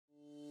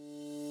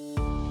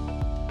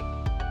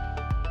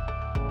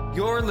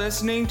You're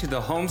listening to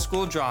The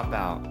Homeschool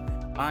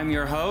Dropout. I'm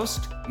your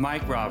host,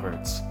 Mike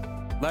Roberts.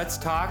 Let's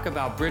talk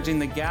about bridging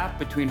the gap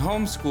between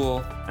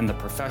homeschool and the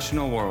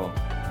professional world.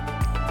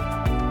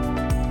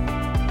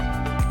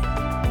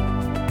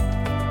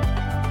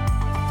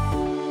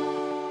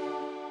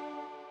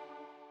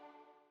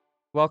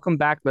 Welcome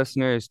back,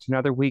 listeners, to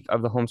another week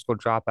of The Homeschool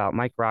Dropout.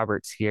 Mike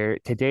Roberts here.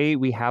 Today,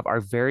 we have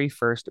our very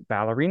first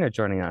Ballerina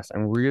joining us.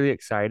 I'm really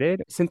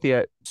excited.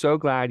 Cynthia, so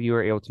glad you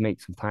were able to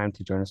make some time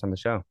to join us on the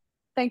show.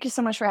 Thank you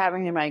so much for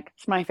having me, Mike.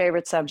 It's my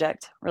favorite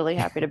subject. Really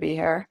happy to be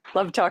here.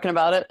 Love talking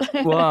about it.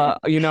 Well,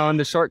 in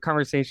the short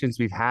conversations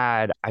we've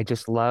had, I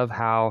just love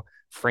how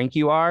frank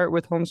you are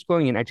with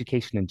homeschooling and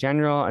education in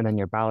general, and then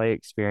your ballet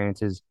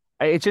experiences.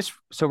 It's just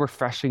so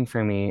refreshing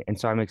for me. And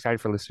so I'm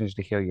excited for listeners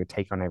to hear your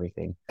take on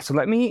everything. So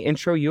let me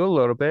intro you a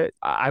little bit.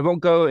 I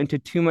won't go into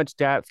too much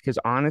depth because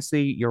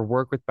honestly, your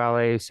work with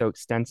ballet is so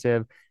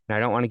extensive and I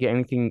don't want to get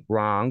anything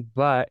wrong,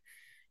 but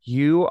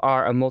you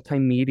are a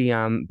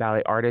multi-medium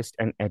ballet artist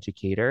and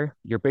educator.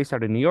 You're based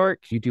out of New York.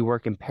 You do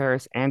work in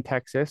Paris and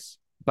Texas,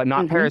 but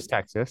not Paris,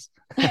 Texas,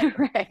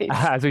 Right.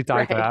 as we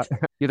talked about.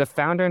 You're the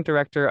founder and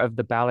director of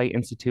the Ballet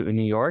Institute in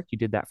New York. You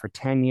did that for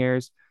 10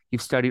 years.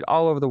 You've studied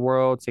all over the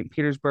world, St.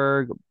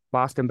 Petersburg,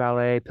 Boston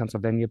Ballet,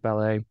 Pennsylvania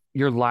Ballet.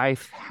 Your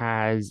life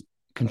has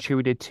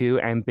contributed to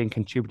and been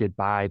contributed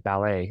by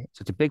ballet.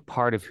 So it's a big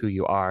part of who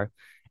you are.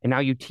 And now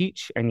you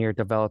teach and you're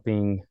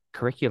developing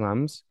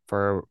curriculums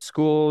for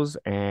schools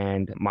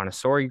and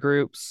Montessori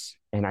groups.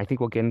 And I think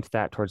we'll get into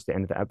that towards the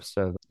end of the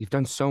episode. You've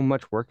done so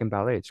much work in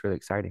ballet. It's really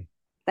exciting.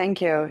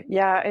 Thank you.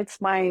 Yeah, it's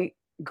my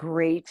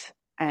great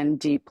and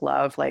deep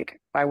love.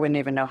 Like, I wouldn't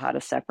even know how to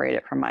separate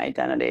it from my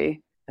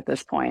identity at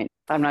this point.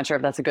 I'm not sure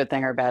if that's a good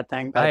thing or a bad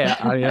thing, but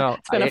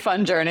it's been a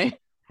fun journey.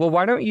 Well,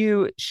 why don't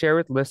you share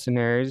with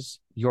listeners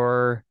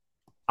your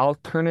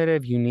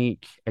alternative,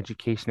 unique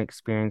education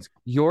experience?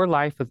 Your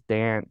life with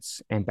dance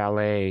and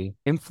ballet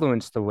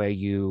influenced the way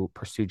you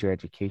pursued your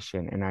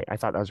education. And I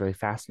thought that was really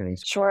fascinating.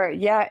 Sure.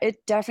 Yeah,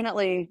 it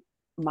definitely,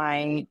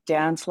 my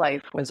dance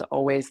life was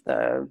always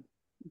the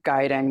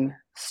guiding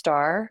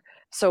star.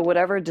 So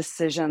whatever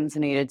decisions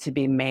needed to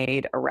be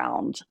made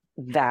around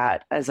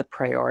that as a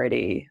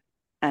priority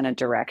and a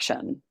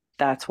direction,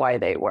 that's why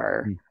they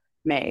were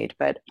made.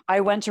 But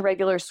I went to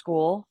regular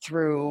school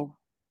through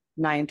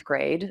 9th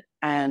grade.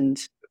 And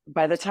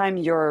by the time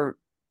you're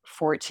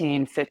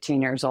 14,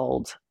 15 years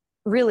old,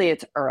 really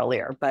it's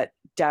earlier, but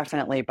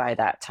definitely by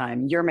that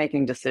time, you're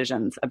making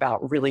decisions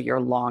about really your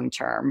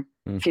long-term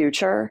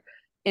future.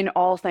 In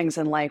all things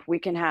in life, we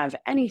can have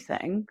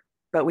anything,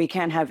 but we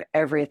can't have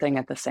everything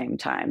at the same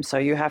time. So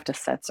you have to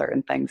set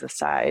certain things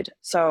aside.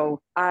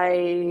 So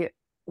I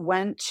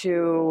went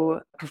to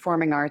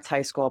performing arts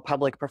high school,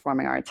 public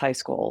performing arts high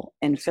school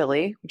in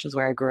Philly, which is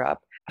where I grew up,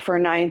 for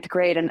 9th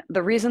grade. And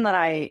the reason that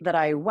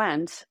I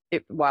went,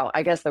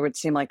 I guess there would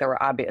seem like there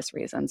were obvious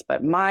reasons,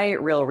 but my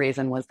real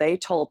reason was they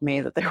told me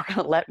that they were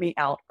going to let me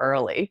out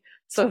early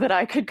so that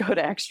I could go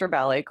to extra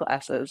ballet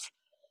classes.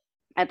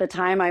 At the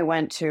time I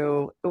went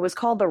to, it was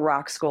called the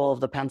Rock School of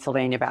the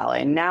Pennsylvania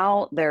Ballet.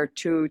 Now they're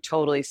two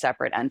totally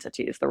separate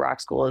entities. The Rock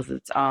School is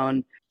its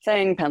own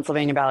thing.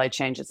 Pennsylvania Ballet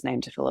changed its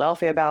name to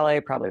Philadelphia Ballet,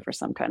 probably for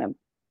some kind of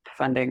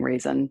funding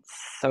reason,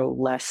 so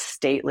less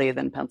stately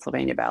than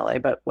Pennsylvania Ballet,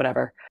 but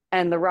whatever.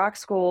 And the Rock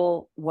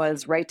School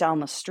was right down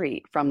the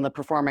street from the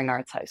Performing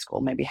Arts High School,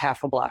 maybe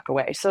half a block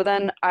away. So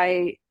then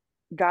I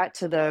got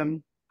to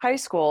the high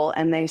school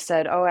and they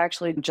said, oh,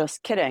 actually,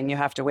 just kidding. You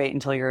have to wait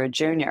until you're a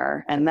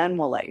junior and then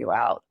we'll let you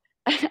out.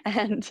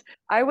 And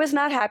I was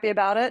not happy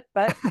about it,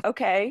 but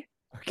okay.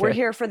 We're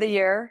here for the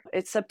year.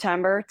 It's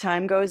September.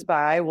 Time goes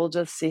by. We'll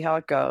just see how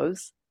it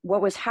goes.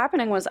 What was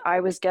happening was I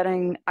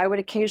would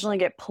occasionally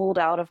get pulled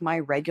out of my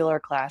regular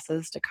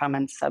classes to come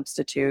and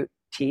substitute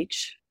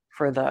teach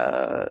for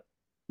the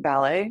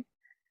ballet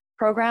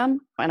program.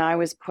 And I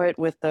was put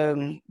with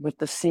the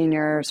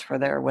seniors for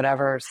their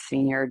whatever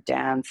senior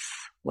dance,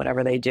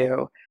 whatever they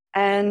do.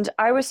 And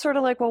I was sort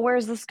of like, well,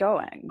 where's this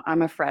going?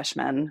 I'm a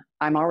freshman.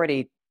 I'm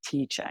already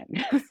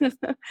teaching.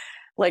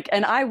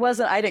 And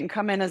I didn't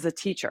come in as a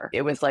teacher.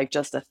 It was like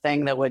just a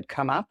thing that would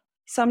come up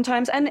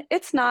sometimes. And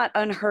it's not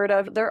unheard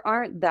of. There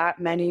aren't that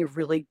many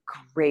really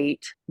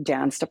great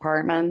dance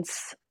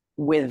departments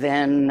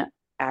within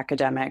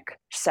academic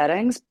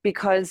settings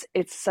because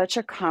it's such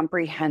a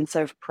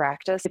comprehensive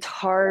practice. It's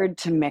hard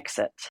to mix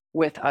it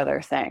with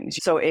other things.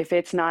 So if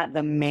it's not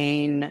the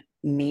main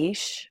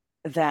niche,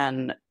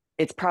 then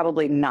it's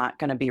probably not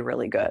going to be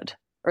really good.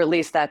 Or at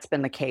least that's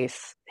been the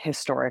case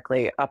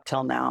historically up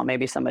till now.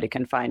 Maybe somebody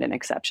can find an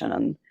exception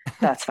and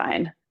that's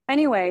fine.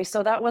 Anyway,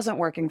 so that wasn't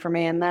working for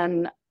me. And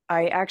then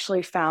I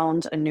actually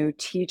found a new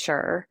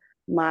teacher.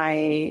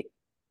 My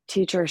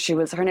teacher,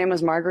 her name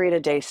was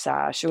Margarita de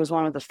Sa. She was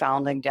one of the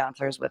founding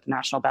dancers with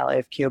National Ballet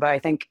of Cuba. I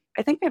think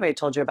maybe I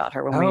told you about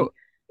her when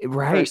we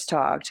first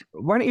talked.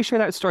 Why don't you share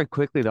that story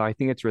quickly though? I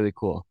think it's really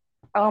cool.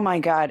 Oh my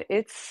God,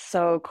 it's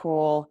so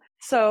cool.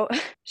 So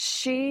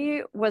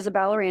she was a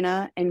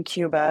ballerina in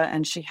Cuba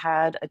and she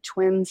had a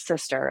twin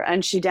sister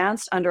and she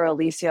danced under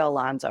Alicia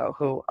Alonso,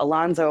 who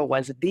Alonso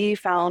was the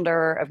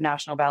founder of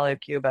National Ballet of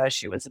Cuba.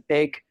 She was a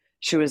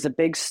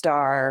big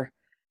star.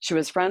 She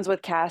was friends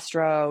with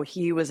Castro.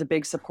 He was a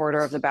big supporter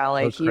of the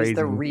ballet. So He's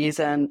the crazy.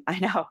 reason, I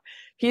know,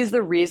 he's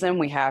the reason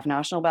we have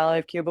National Ballet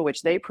of Cuba,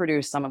 which they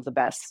produce some of the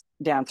best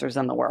dancers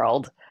in the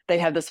world. They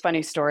had this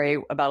funny story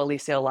about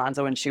Alicia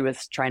Alonso when she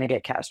was trying to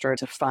get Castro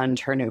to fund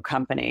her new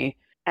company.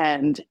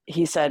 And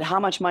he said, "How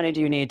much money do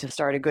you need to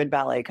start a good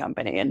ballet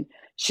company?" And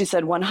she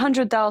said,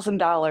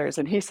 $100,000.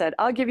 And he said,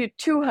 "I'll give you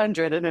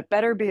 200 and it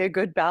better be a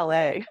good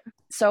ballet."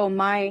 So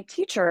my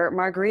teacher,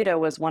 Margarita,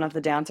 was one of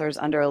the dancers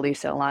under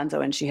Alicia Alonso,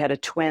 and she had a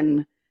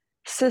twin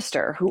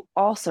sister who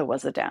also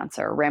was a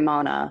dancer,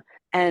 Ramona.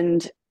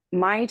 And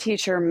my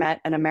teacher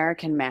met an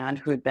American man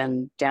who had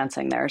been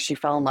dancing there. She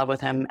fell in love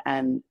with him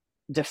and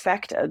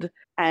defected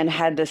and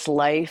had this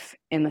life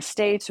in the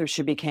States where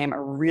she became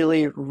a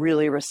really,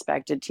 really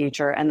respected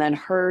teacher. And then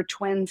her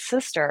twin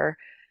sister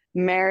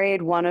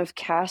married one of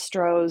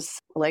Castro's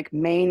like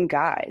main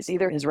guys,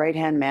 either his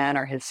right-hand man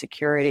or his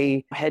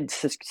head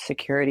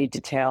security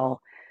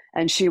detail.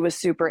 And she was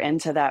super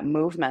into that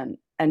movement.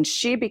 And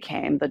she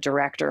became the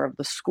director of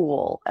the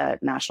school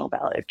at National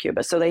Ballet of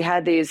Cuba. So they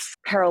had these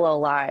parallel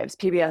lives.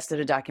 PBS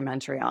did a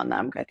documentary on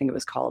them. I think it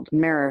was called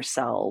Mirror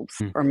Selves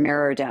Hmm. or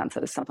Mirror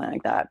Dances, something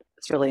like that.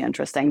 It's really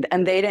interesting.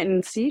 And they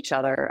didn't see each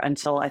other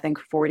until I think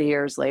 40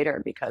 years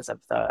later because of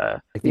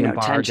the, Like the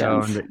embargo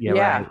tensions. and yeah,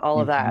 Yeah, right.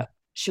 all of Mhm. that.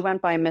 She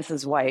went by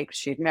Mrs. White.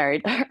 She'd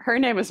married, her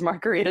name was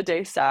Margarita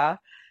de Sa,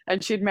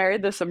 and she'd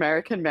married this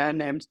American man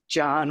named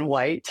John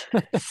White.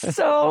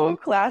 So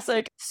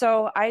classic.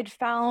 So I'd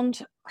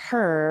found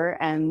her,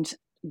 and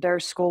their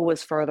school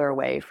was further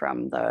away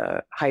from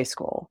the high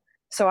school.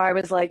 So I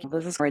was like,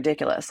 this is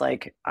ridiculous.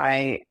 Like,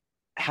 I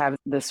have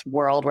this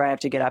world where I have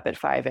to get up at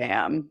 5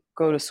 a.m.,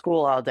 go to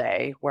school all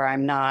day, where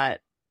I'm not,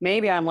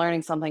 maybe I'm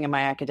learning something in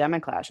my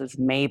academic classes,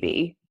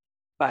 maybe,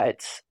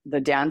 but the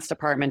dance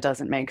department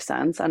doesn't make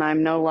sense. And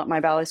my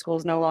ballet school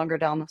is no longer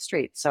down the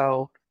street.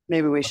 So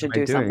maybe we What should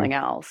am I do something doing?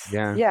 else.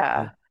 Yeah.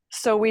 Yeah.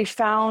 So we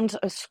found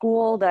a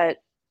school that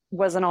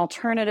was an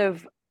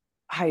alternative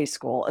high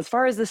school. As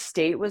far as the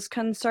state was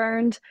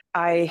concerned,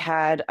 I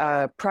had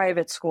a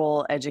private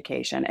school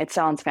education. It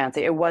sounds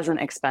fancy. It wasn't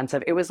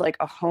expensive. It was like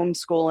a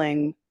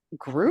homeschooling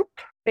group,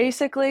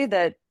 basically,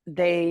 that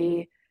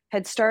they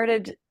had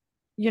started,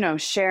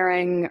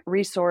 sharing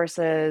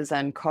resources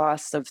and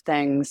costs of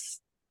things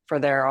for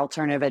their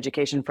alternative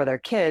education for their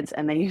kids.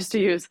 And they used to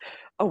use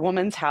a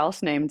woman's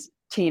house named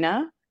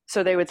Tina.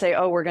 So they would say,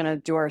 "Oh, we're going to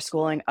do our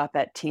schooling up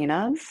at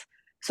Tina's."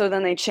 So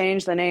then they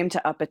changed the name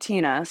to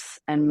Upatinas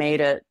and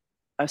made it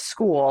a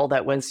school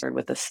that was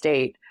with the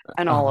state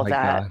and Oh all of my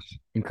that. gosh. Isn't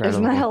that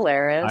Incredible. I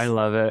hilarious?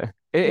 love it.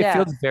 It Yeah,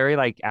 feels very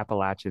like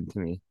Appalachian to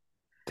me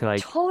to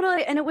like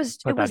totally. And it was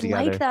put it that was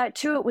like together. that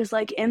too. It was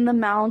like in the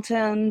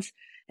mountains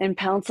in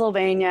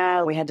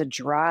Pennsylvania. We had to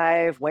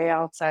drive way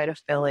outside of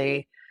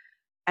Philly.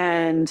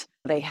 And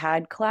they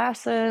had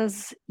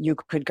classes. You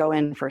could go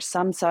in for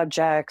some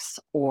subjects,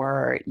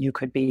 or you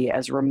could be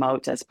as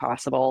remote as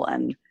possible.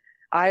 And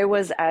I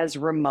was as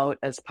remote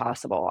as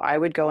possible. I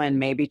would go in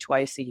maybe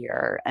twice a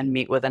year and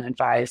meet with an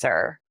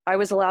advisor. I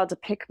was allowed to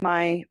pick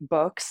my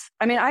books.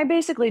 I mean, I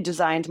basically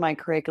designed my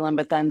curriculum,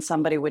 but then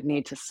somebody would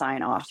need to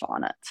sign off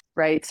on it,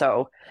 right?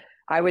 So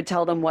I would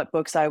tell them what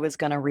books I was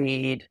going to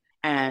read,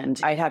 and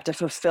I'd have to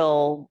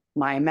fulfill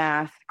my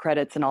math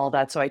credits and all of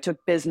that. So I took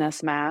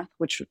business math,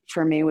 which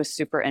for me was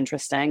super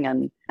interesting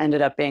and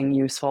ended up being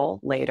useful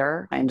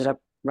later. I ended up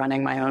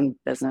running my own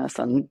business,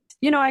 and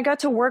I got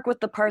to work with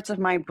the parts of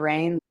my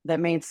brain that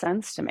made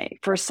sense to me.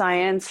 For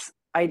science,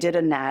 I did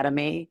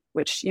anatomy,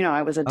 which,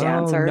 I was a Oh,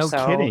 dancer, no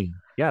so kidding.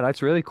 Yeah,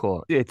 that's really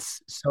cool.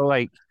 It's so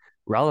like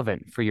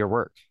relevant for your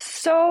work.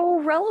 so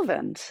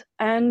relevant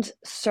and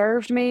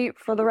served me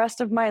for the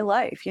rest of my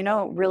life. It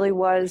really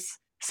was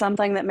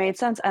something that made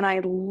sense. And I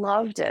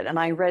loved it. And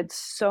I read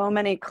so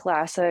many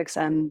classics.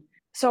 And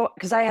so,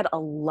 because I had a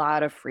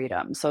lot of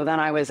freedom. So then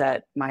I was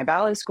at my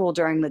ballet school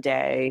during the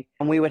day,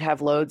 and we would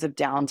have loads of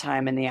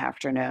downtime in the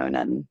afternoon.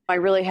 And I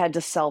really had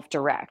to self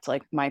direct.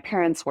 Like, my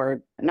parents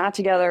were not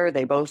together,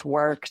 they both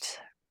worked,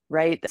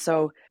 right?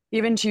 So,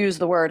 even to use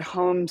the word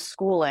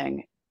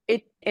homeschooling,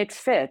 it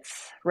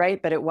fits,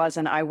 right? But I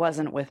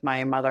wasn't with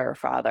my mother or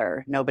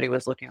father. Nobody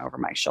was looking over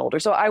my shoulder.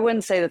 So I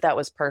wouldn't say that that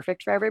was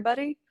perfect for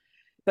everybody,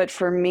 but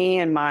for me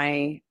and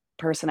my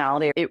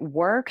personality, it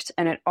worked.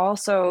 And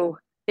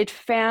it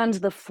fanned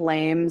the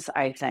flames,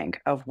 I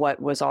think, of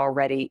what was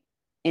already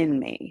in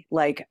me.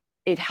 Like,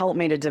 it helped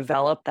me to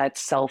develop that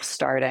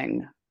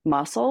self-starting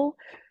muscle.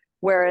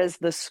 Whereas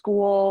the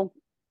school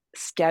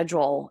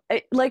schedule,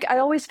 like, I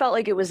always felt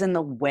like it was in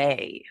the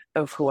way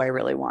of who I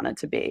really wanted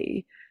to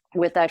be.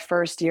 With that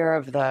first year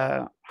of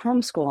the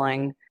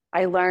homeschooling,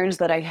 I learned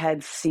that I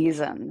had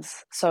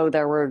seasons. So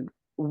there were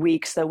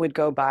weeks that would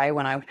go by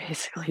when I would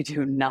basically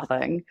do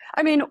nothing.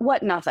 I mean,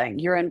 what nothing?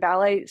 You're in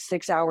ballet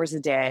 6 hours a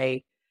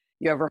day.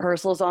 You have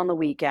rehearsals on the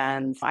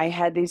weekends. I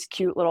had these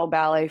cute little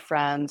ballet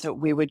friends.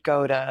 We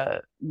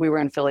were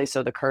in Philly,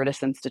 so the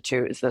Curtis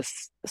Institute is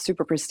this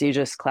super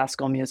prestigious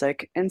classical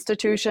music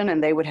institution,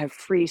 and they would have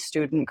free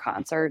student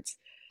concerts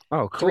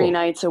Oh, three cool.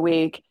 nights a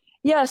week.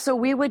 Yeah, so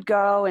we would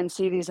go and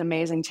see these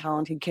amazing,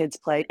 talented kids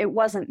play. It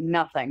wasn't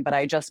nothing, but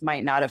I just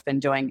might not have been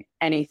doing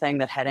anything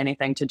that had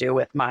anything to do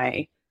with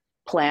my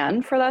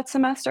plan for that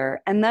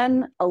semester. And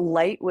then a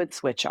light would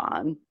switch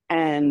on,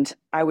 and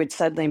I would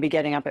suddenly be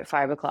getting up at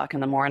 5 o'clock in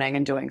the morning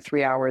and doing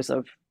 3 hours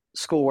of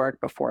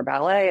schoolwork before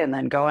ballet, and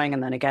then going,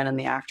 and then again in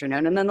the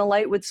afternoon. And then the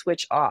light would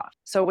switch off.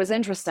 So it was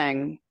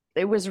interesting.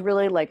 It was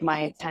really like my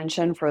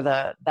attention for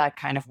the that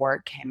kind of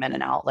work came in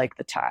and out like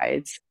the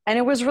tides. And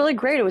it was really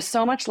great. It was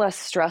so much less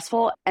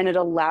stressful, and it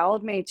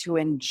allowed me to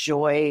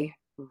enjoy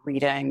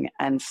reading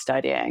and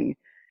studying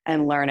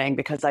and learning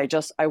because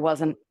I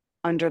wasn't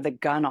under the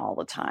gun all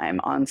the time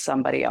on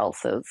somebody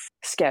else's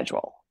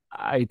schedule.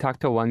 I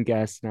talked to one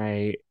guest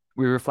and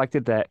we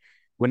reflected that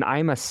when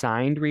I'm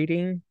assigned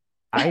reading,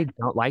 I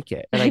don't like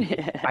it.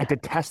 And I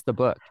detest the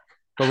book.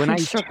 But when I'm I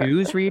sure.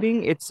 choose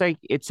reading, it's like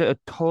it's a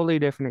totally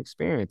different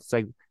experience. It's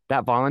like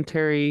that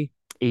voluntary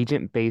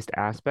agent-based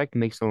aspect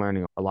makes the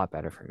learning a lot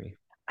better for me.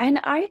 And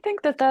I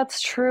think that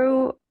that's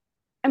true.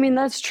 I mean,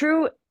 that's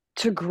true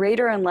to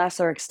greater and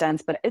lesser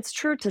extents, but it's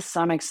true to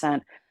some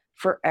extent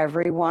for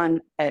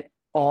everyone at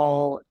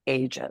all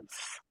ages.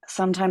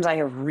 Sometimes I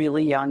have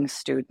really young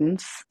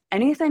students.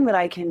 Anything that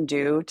I can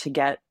do to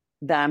get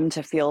them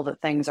to feel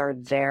that things are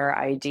their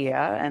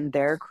idea and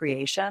their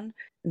creation,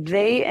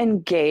 they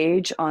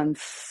engage on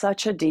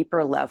such a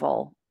deeper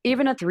level.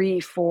 Even at 3,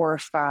 4,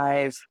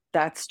 5,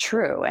 that's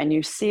true. And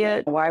you see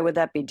it. Why would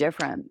that be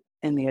different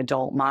in the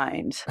adult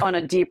mind on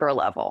a deeper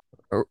level?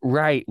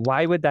 Right.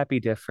 Why would that be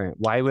different?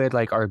 Why would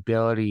like our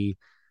ability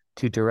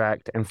to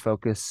direct and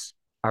focus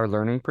our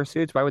learning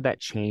pursuits, why would that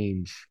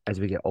change as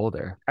we get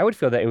older? I would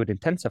feel that it would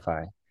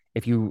intensify.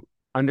 If you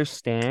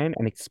understand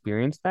and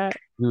experience that,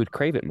 you would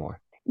crave it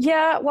more.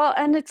 Yeah, well,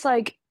 and it's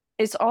like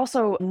it's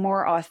also a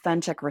more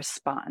authentic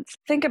response.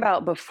 Think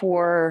about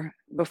before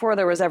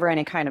there was ever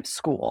any kind of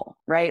school,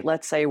 right?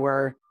 Let's say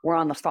we're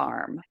on the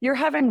farm. You're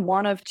having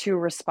one of two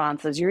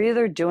responses. You're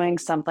either doing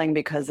something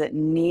because it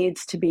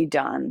needs to be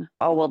done.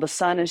 Oh, well, the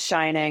sun is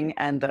shining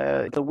and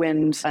the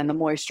wind and the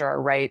moisture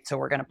are right, so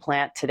we're going to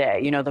plant today.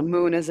 You know, the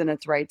moon is in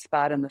its right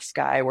spot in the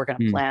sky. We're going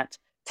to Mm. plant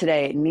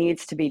today. It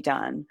needs to be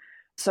done.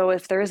 So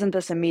if there isn't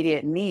this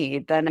immediate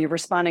need, then you're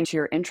responding to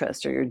your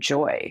interest or your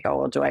joy. Oh,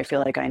 well, do I feel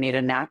like I need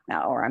a nap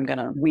now or I'm going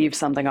to weave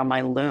something on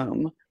my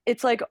loom?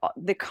 It's like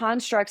the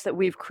constructs that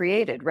we've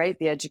created, right?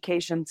 The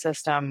education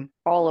system,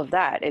 all of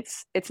that.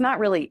 It's not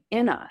really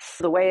in us.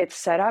 The way it's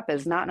set up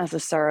is not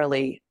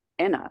necessarily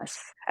in us.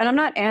 And I'm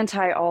not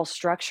anti all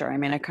structure. I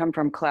mean, I come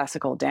from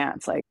classical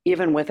dance. Like,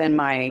 even within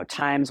my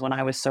times when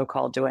I was so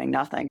called doing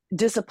nothing,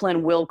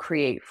 discipline will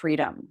create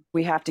freedom.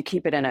 We have to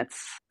keep it in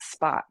its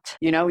spot.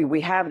 You know,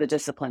 we have the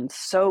discipline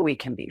so we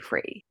can be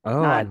free,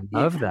 Oh, I not, you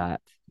love know.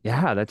 that.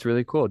 Yeah, that's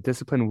really cool.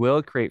 Discipline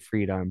will create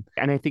freedom.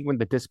 And I think when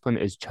the discipline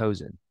is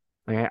chosen,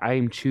 like I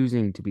am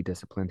choosing to be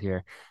disciplined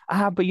here.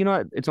 But you know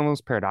what? It's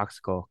almost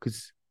paradoxical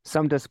because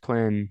some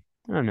discipline,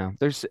 I don't know,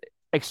 there's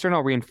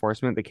external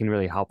reinforcement that can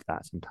really help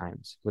that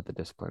sometimes with the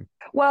discipline.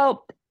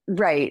 Well,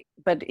 right.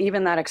 But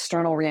even that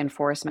external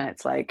reinforcement,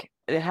 it's like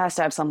it has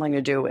to have something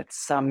to do with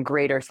some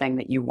greater thing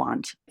that you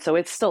want. So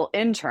it's still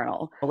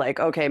internal. Like,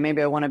 okay,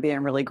 maybe I want to be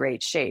in really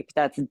great shape.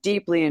 That's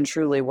deeply and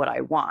truly what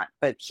I want.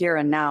 But here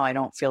and now, I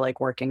don't feel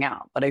like working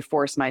out, but I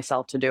force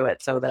myself to do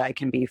it so that I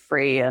can be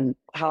free. And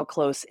how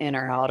close in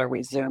or out are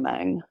we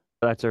zooming?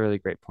 That's a really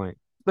great point.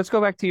 Let's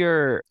go back to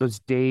your those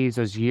days,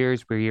 those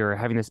years where you're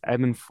having this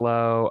ebb and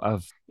flow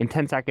of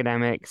intense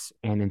academics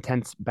and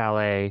intense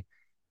ballet,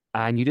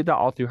 and you did that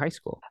all through high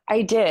school.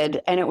 I did,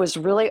 and it was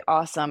really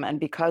awesome. And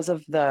because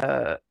of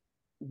the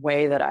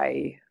way that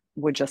I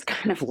would just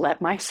kind of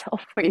let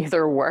myself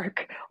either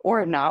work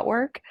or not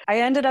work,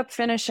 I ended up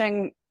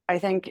finishing, I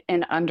think,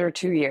 in under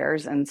 2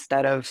 years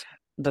instead of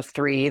the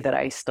three that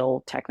I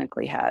still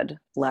technically had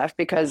left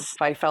because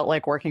if I felt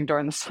like working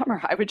during the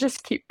summer, I would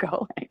just keep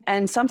going.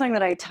 And something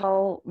that I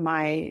tell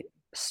my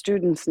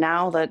students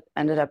now that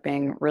ended up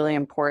being really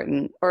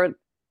important or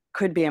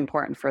could be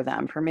important for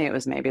them, for me, it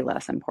was maybe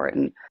less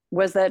important,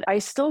 was that I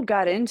still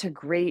got into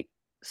great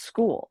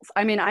schools.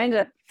 I mean, I ended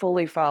up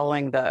fully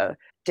following the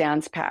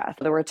dance path.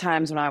 There were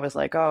times when I was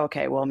like, oh,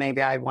 okay, well,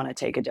 maybe I want to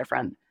take a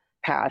different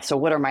path. So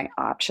what are my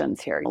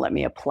options here? Let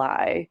me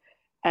apply.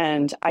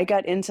 And I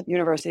got into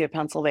University of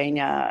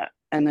Pennsylvania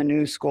and the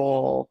new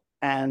school.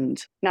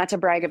 And not to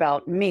brag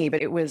about me,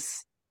 but it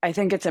was, I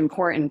think it's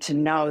important to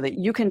know that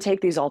you can take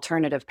these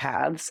alternative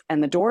paths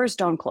and the doors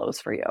don't close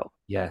for you.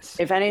 Yes.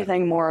 If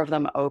anything, more of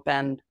them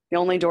open. The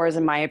only doors,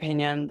 in my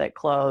opinion, that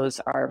close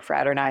are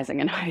fraternizing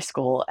in high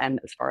school. And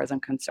as far as I'm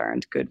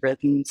concerned, good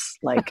riddance.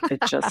 Like, it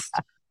just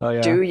Oh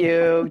yeah. do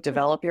you,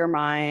 develop your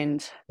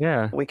mind.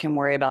 Yeah. We can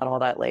worry about all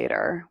that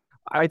later.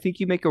 I think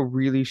you make a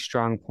really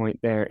strong point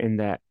there in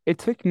that it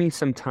took me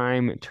some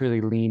time to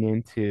really lean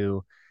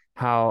into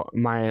how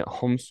my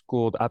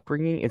homeschooled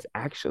upbringing is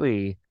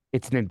actually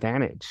it's an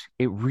advantage.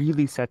 It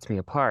really sets me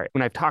apart.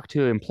 When I've talked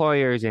to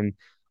employers and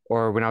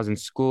or when I was in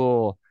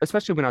school,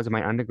 especially when I was in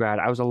my undergrad,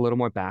 I was a little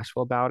more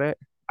bashful about it.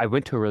 I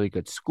went to a really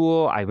good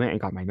school. I went and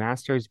got my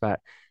master's,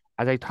 but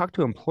as I talked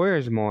to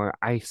employers more,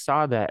 I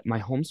saw that my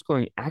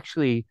homeschooling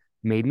actually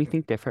made me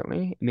think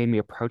differently. It made me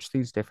approach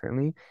things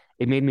differently.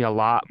 It made me a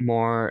lot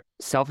more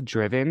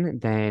self-driven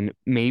than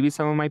maybe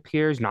some of my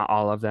peers, not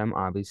all of them,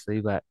 obviously,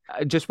 but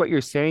just what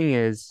you're saying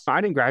is I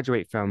didn't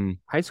graduate from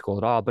high school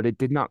at all, but it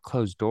did not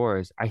close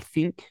doors. I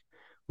think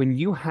when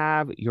you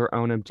have your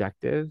own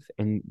objective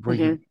and where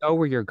you Hmm. know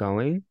where you're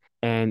going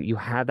and you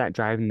have that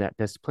drive and that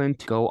discipline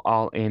to go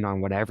all in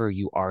on whatever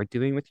you are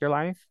doing with your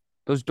life,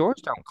 those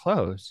doors don't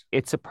close.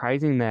 It's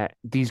surprising that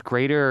these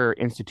greater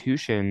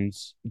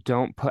institutions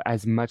don't put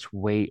as much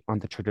weight on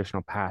the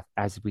traditional path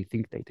as we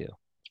think they do.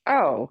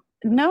 Oh,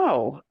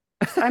 no.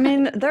 I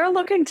mean, they're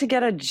looking to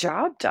get a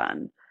job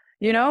done.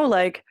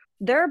 Like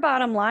their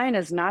bottom line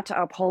is not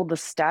to uphold the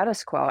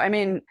status quo. I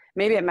mean,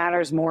 maybe it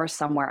matters more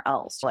somewhere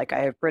else. Like I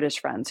have British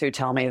friends who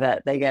tell me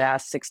that they get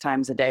asked 6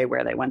 times a day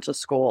where they went to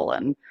school.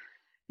 And,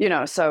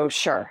 so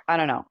sure, I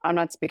don't know. I'm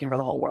not speaking for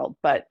the whole world,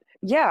 but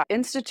yeah,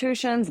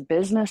 institutions,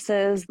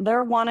 businesses,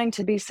 they're wanting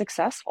to be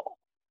successful.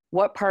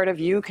 What part of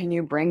you can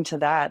you bring to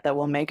that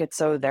will make it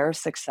so they're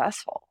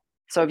successful?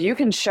 So if you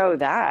can show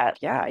that,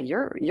 yeah,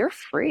 you're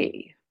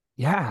free.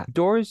 Yeah,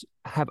 doors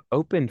have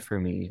opened for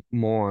me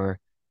more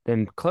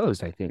than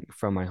closed, I think,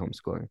 from my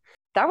homeschooling.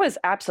 That was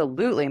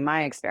absolutely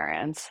my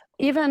experience.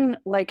 Even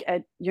like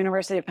at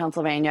University of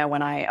Pennsylvania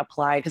when I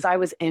applied, because I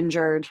was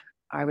injured,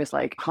 I was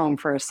like home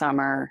for a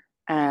summer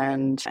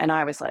and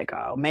I was like,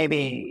 oh,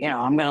 maybe,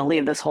 I'm gonna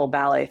leave this whole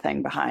ballet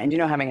thing behind,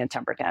 having a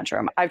temper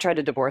tantrum. I've tried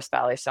to divorce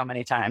ballet so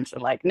many times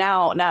and like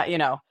now,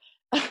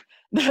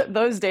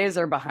 those days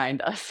are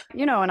behind us.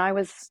 And I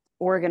was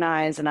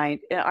organized and I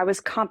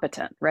was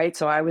competent, right?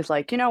 So I was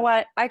like, you know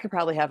what? I could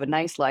probably have a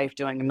nice life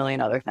doing a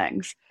million other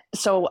things.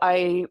 So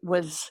I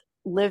was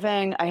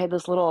I had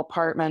this little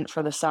apartment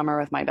for the summer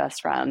with my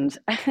best friend.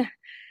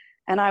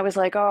 And I was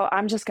like, oh,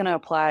 I'm just going to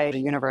apply to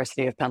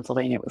University of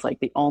Pennsylvania. It was like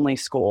the only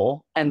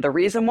school. And the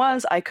reason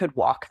was I could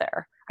walk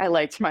there. I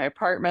liked my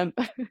apartment.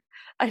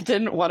 I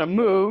didn't want to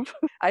move.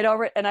 I'd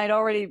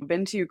already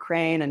been to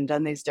Ukraine and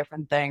done these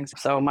different things.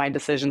 So my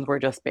decisions were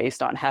just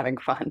based on having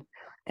fun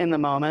in the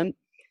moment.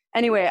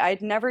 Anyway,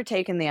 I'd never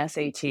taken the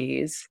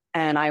SATs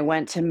and I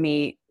went to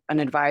meet an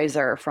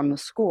advisor from the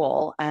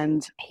school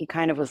and he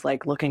kind of was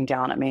like looking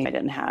down at me. I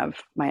didn't have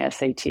my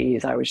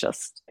SATs. I was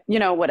just,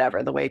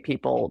 whatever, the way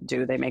people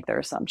do, they make their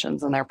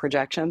assumptions and their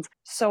projections.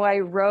 So I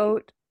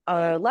wrote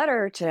a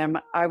letter to him.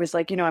 I was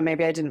like,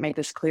 maybe I didn't make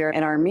this clear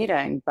in our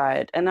meeting,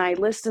 and I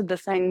listed the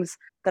things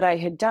that I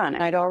had done.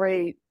 I'd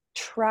already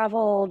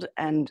traveled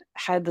and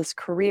had this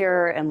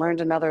career and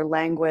learned another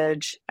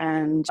language.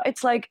 And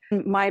it's like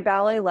my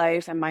ballet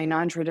life and my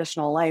non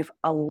traditional life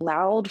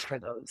allowed for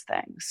those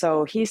things.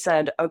 So he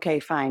said,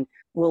 okay, fine.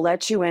 We'll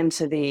let you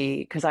into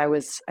because I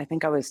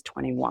think I was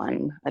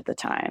 21 at the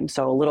time.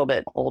 So a little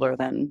bit older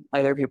than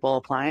other people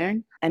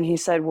applying. And he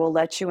said, we'll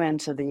let you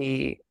into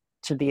the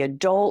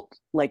adult,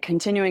 like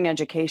continuing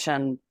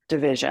education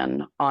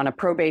division on a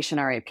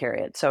probationary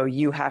period. So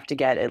you have to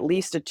get at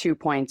least a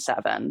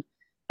 2.7.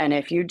 And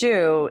if you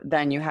do,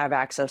 then you have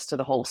access to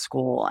the whole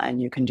school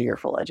and you can do your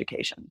full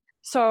education.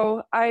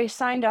 So I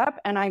signed up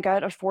and I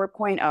got a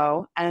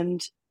 4.0, and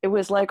it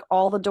was like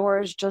all the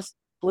doors just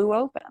blew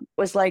open. It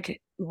was like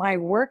my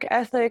work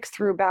ethic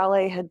through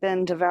ballet had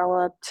been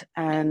developed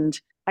and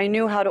I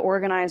knew how to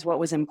organize what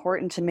was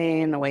important to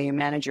me and the way you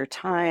manage your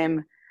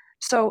time.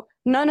 So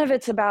none of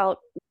it's about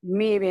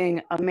me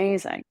being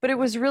amazing, but it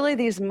was really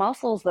these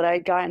muscles that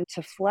I'd gotten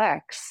to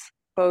flex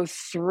both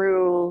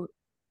through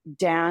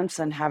dance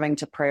and having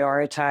to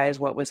prioritize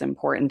what was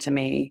important to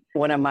me.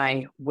 What am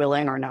I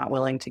willing or not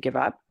willing to give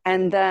up?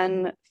 And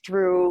then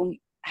through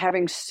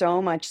having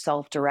so much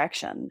self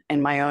direction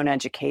in my own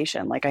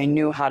education, like I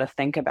knew how to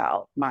think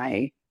about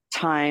my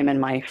time and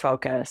my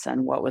focus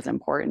and what was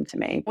important to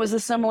me. It was a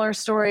similar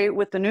story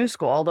with the new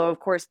school, although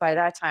of course by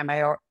that time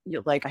I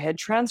had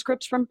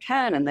transcripts from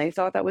Penn and they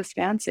thought that was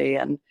fancy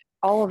and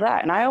all of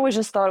that. And I always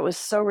just thought it was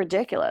so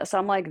ridiculous.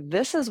 I'm like,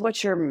 this is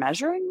what you're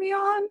measuring me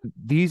on?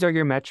 These are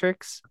your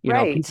metrics,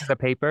 Right. pieces of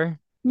paper.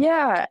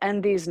 Yeah.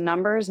 And these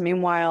numbers,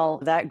 meanwhile,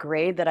 that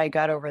grade that I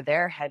got over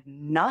there had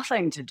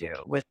nothing to do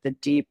with the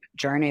deep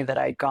journey that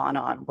I'd gone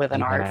on with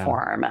an art Yeah,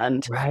 form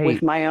and with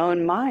right, my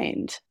own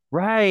mind.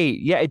 right.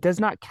 Yeah, it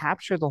does not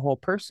capture the whole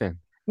person.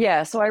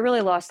 Yeah. So I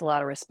really lost a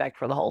lot of respect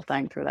for the whole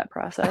thing through that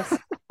process.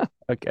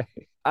 Okay.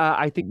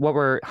 I think what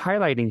we're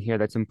highlighting here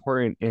that's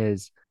important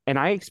is, and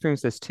I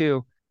experienced this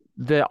too,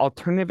 the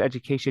alternative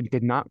education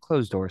did not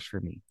close doors for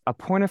me. A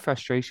point of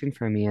frustration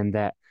for me in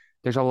that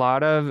there's a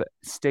lot of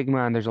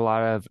stigma and there's a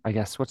lot of, I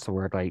guess, what's the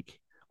word, like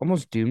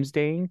almost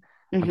doomsdaying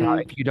about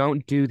Hmm. if you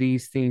don't do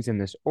these things in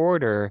this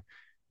order,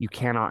 you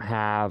cannot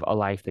have a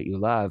life that you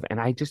love. And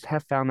I just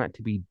have found that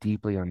to be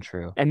deeply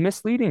untrue and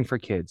misleading for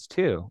kids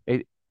too.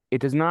 It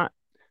does not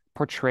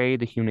portray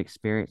the human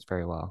experience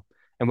very well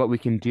and what we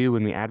can do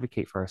when we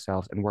advocate for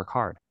ourselves and work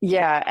hard.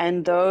 Yeah.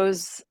 And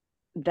those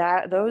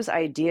that those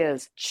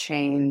ideas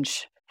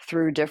change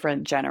through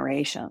different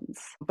generations.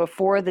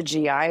 Before the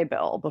GI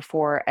Bill,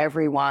 before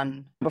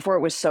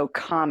it was so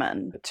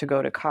common to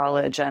go to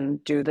college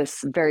and do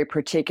this very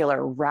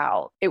particular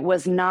route, it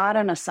was not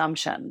an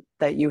assumption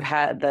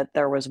that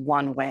there was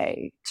one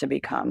way to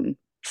become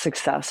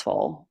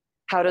successful.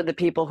 How did the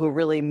people who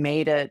really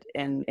made it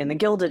in the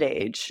Gilded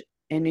Age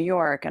in New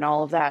York and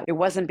all of that, it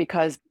wasn't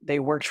because they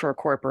worked for a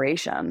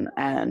corporation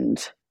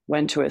and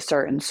went to a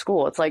certain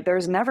school. It's like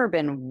there's never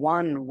been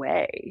one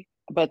way,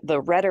 but the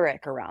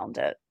rhetoric around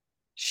it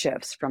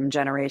shifts from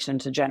generation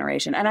to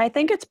generation. And I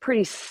think it's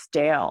pretty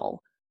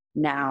stale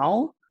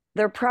now.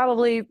 There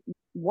probably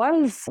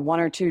was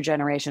one or two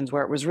generations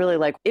where it was really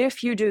like,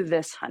 if you do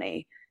this,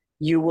 honey,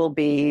 you will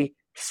be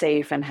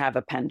safe and have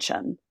a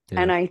pension.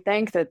 Yeah. And I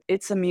think that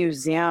it's a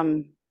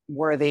museum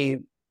worthy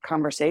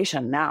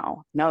conversation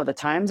now. No, the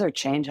times are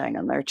changing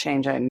and they're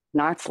changing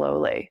not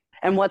slowly.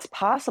 And what's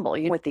possible,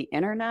 with the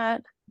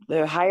internet,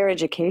 the higher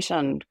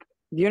education,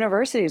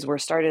 universities were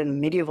started in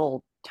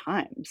medieval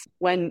times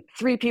when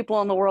three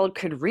people in the world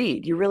could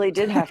read. You really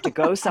did have to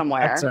go That's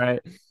somewhere. right.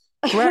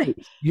 Right.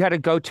 You had to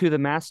go to the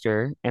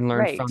master and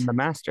learn from Right. the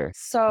master.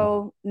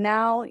 So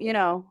now,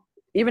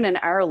 even in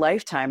our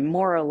lifetime,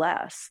 more or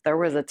less, there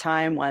was a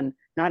time when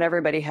not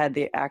everybody had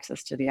the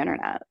access to the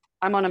internet.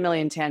 I'm on a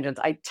million tangents.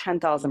 I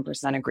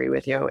 10,000% agree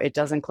with you. It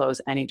doesn't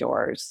close any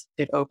doors,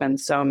 it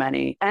opens so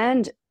many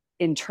and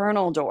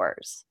internal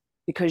doors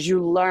because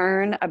you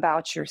learn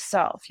about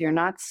yourself. You're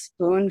not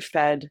spoon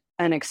fed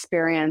an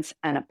experience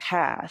and a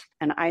path.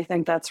 And I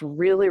think that's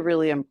really,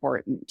 really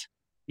important.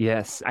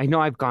 Yes, I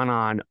know I've gone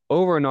on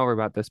over and over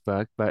about this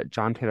book, but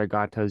John Taylor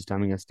Gatto's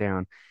dumbing us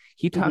down.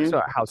 He talks Mm-hmm.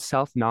 about how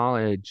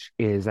self-knowledge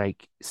is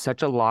like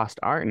such a lost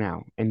art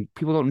now, and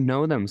people don't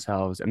know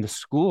themselves, and the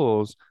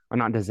schools are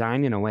not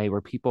designed in a way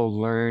where people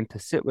learn to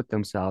sit with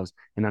themselves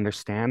and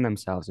understand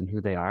themselves and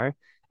who they are.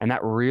 And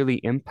that really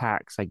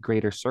impacts like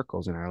greater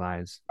circles in our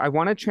lives. I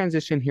want to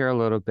transition here a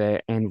little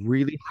bit and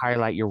really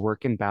highlight your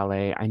work in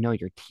ballet. I know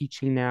you're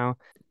teaching now.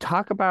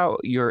 Talk about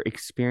your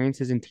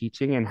experiences in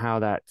teaching and how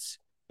that's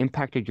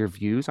impacted your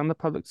views on the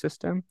public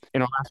system.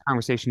 In our last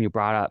conversation, you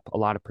brought up a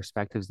lot of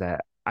perspectives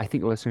that I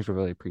think listeners will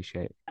really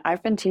appreciate.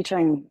 I've been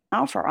teaching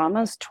now for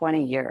almost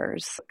 20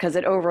 years because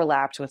it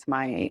overlapped with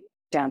my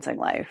dancing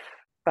life,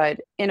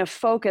 but in a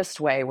focused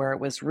way where it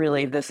was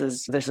really this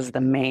is the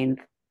main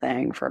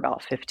thing for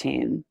about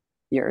 15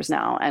 years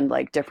now, and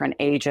like different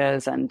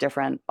ages and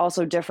different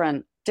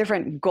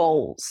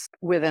goals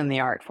within the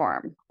art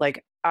form.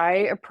 Like I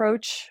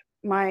approach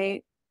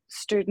my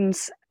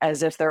students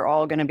as if they're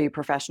all going to be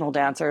professional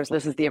dancers.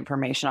 This is the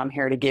information I'm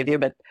here to give you,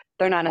 but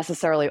they're not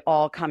necessarily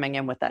all coming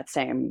in with that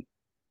same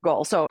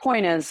goal. So,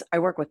 point is, I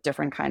work with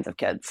different kinds of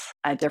kids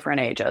at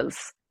different ages.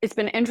 It's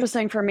been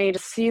interesting for me to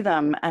see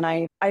them, and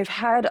I've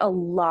had a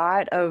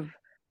lot of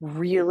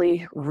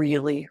really,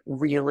 really,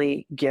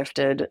 really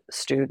gifted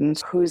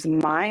students whose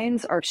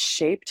minds are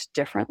shaped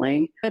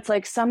differently. It's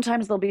like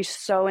sometimes they'll be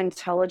so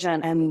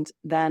intelligent, and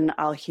then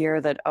I'll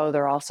hear that, oh,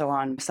 they're also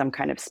on some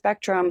kind of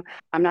spectrum.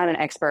 I'm not an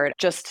expert,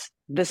 just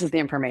this is the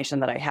information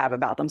that I have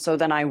about them. So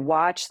then I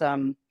watch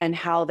them and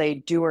how they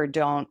do or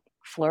don't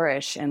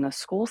flourish in the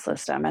school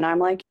system. And I'm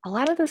like, a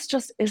lot of this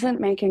just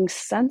isn't making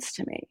sense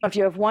to me. If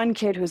you have one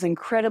kid who's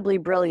incredibly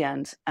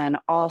brilliant and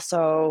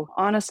also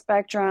on a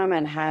spectrum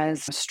and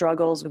has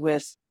struggles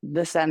with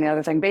this and the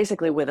other thing,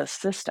 basically with a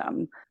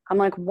system, I'm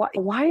like,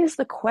 why is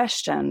the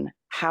question,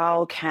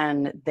 how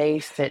can they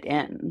fit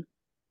in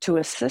to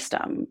a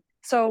system?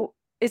 So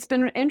it's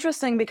been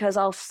interesting because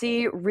I'll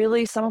see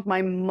really some of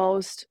my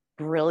most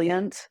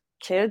brilliant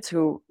kids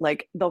who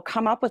they'll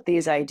come up with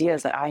these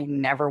ideas that I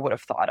never would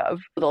have thought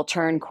of. They'll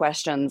turn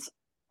questions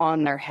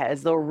on their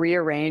heads. They'll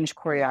rearrange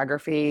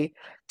choreography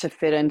to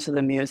fit into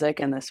the music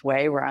in this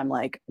way where I'm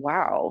like,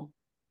 wow,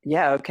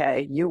 yeah,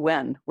 okay, you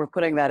win. We're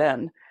putting that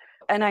in.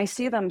 And I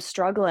see them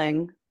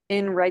struggling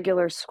in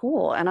regular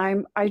school and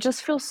I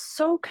just feel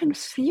so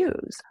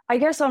confused. I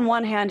guess on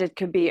one hand it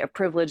could be a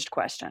privileged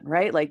question,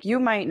 right? Like you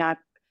might not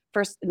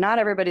not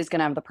everybody's going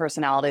to have the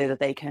personality that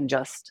they can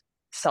just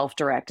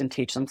self-direct and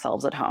teach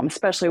themselves at home,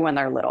 especially when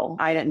they're little.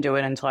 I didn't do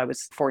it until I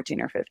was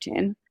 14 or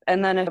 15.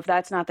 And then if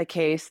that's not the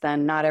case,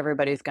 then not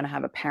everybody's going to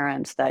have a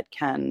parent that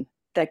can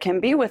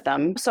be with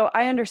them. So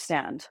I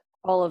understand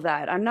all of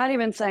that. I'm not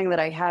even saying that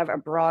I have a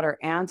broader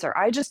answer.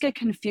 I just get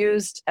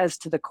confused as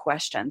to the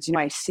questions.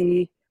 I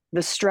see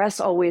the stress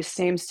always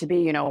seems to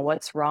be,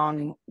 what's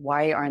wrong?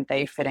 Why aren't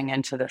they fitting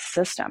into the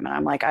system? And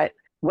I'm like,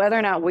 whether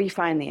or not we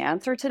find the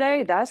answer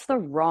today, that's the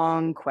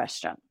wrong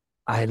question.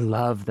 I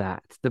love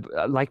that.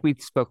 Like we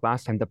spoke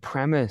last time, the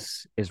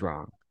premise is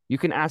wrong. You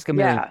can ask a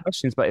million Yeah,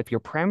 questions, but if your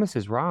premise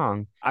is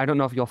wrong, I don't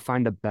know if you'll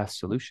find the best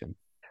solution.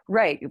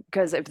 right.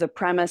 Because if the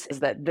premise is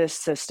that this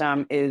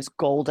system is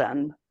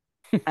golden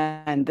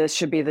and this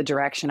should be the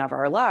direction of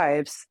our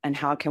lives, and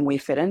how can we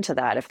fit into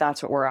that? If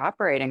that's what we're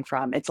operating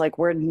from, it's like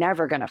we're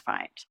never going to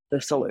find the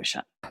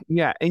solution.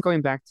 Yeah, and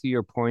going back to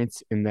your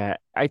points in that,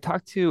 I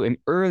talked to an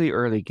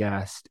early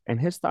guest, and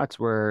his thoughts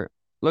were,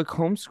 look,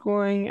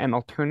 homeschooling and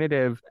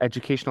alternative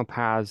educational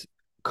paths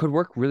could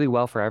work really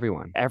well for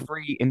everyone.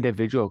 Every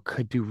individual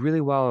could do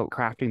really well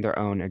crafting their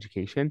own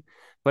education,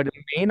 but it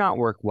may not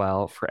work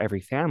well for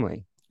every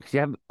family because you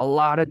have a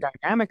lot of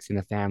dynamics in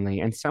the family.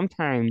 And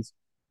sometimes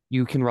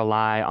you can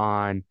rely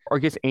on or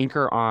just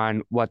anchor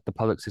on what the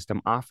public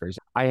system offers.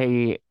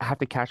 I have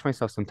to catch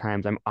myself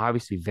sometimes. I'm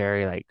obviously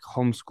very like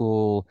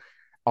homeschool,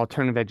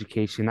 alternative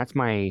education. That's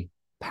my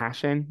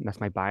passion, that's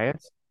my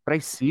bias. But I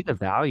see the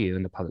value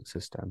in the public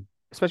system,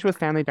 especially with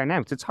family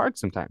dynamics. It's hard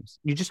sometimes.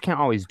 You just can't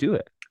always do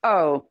it.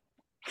 Oh,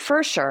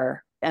 for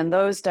sure. And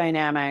those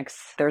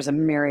dynamics, there's a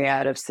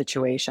myriad of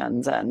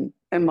situations and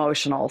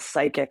emotional,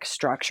 psychic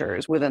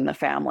structures within the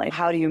family.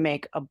 How do you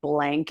make a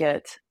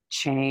blanket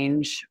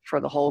change for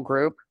the whole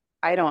group?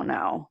 I don't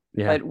know.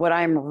 Yeah. But what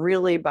I'm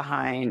really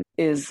behind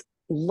is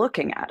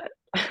looking at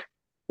it.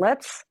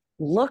 Let's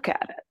look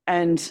at it.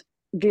 And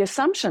the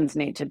assumptions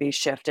need to be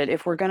shifted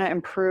if we're going to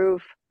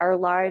improve our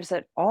lives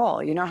at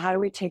all. You know, how do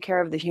we take care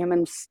of the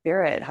human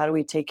spirit? How do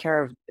we take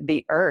care of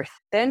the earth?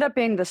 They end up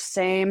being the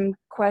same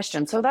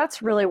question. So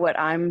that's really what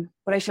I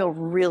feel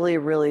really,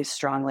 really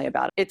strongly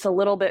about. It's a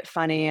little bit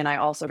funny. And I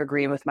also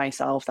agree with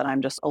myself that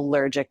I'm just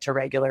allergic to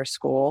regular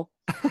school.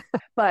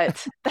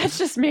 But that's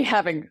just me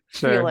having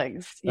Sure.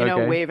 feelings,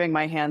 Okay. waving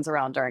my hands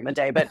around during the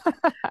day. But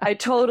I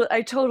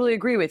totally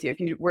agree with you. If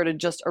you were to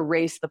just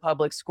erase the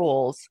public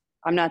schools,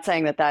 I'm not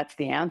saying that that's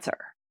the answer,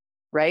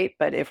 right?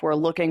 But if we're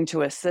looking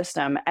to a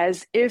system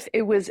as if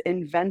it was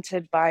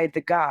invented by the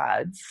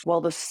gods,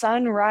 well, the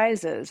sun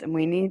rises and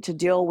we need to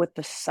deal with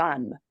the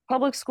sun.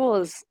 Public school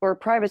is, or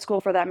private school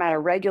for that matter,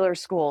 regular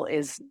school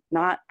is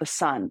not the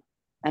sun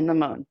and the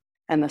moon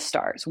and the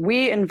stars.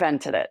 We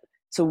invented it,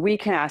 so we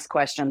can ask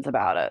questions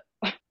about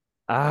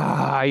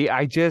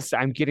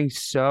I'm getting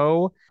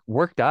so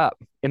worked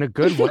up in a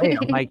good way.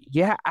 I'm it. like,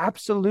 yeah,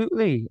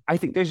 absolutely. I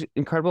think there's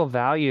incredible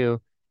value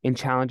in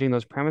challenging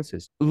those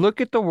premises. Look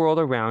at the world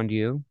around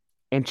you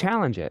and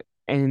challenge it.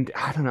 And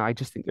I don't know, I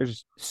just think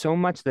there's so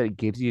much that it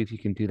gives you if you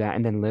can do that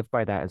and then live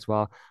by that as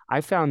well.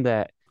 I found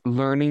that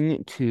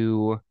learning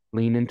to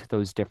lean into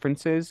those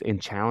differences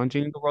and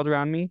challenging the world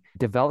around me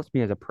develops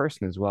me as a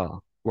person as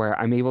well, where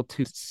I'm able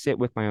to sit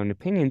with my own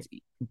opinions,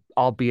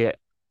 albeit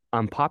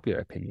unpopular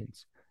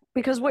opinions.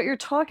 Because what you're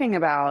talking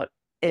about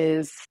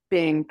is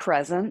being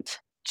present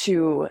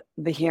to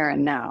the here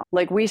and now.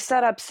 Like we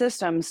set up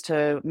systems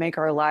to make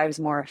our lives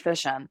more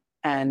efficient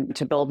and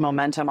to build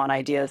momentum on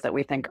ideas that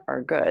we think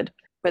are good.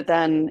 But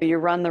then you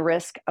run the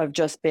risk of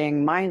just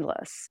being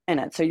mindless in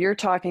it. So you're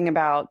talking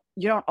about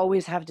you don't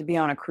always have to be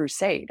on a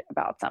crusade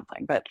about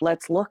something, but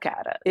let's look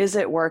at it. Is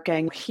it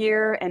working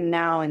here and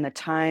now in the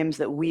times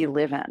that we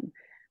live in,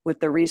 with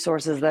the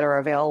resources that are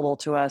available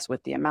to us,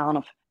 with the amount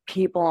of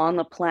people on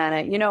the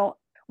planet?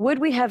 Would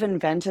we have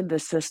invented the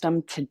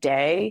system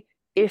today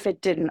if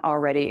it didn't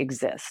already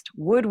exist?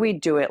 Would we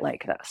do it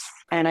like this?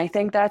 And I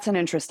think that's an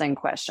interesting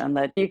question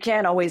that you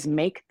can't always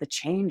make the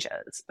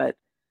changes, but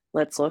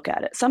let's look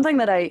at it. Something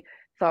that I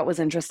thought was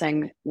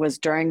interesting was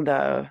during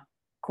the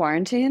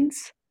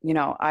quarantines,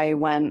 I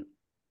went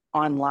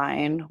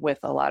online with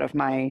a lot of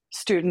my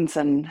students,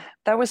 and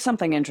that was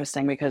something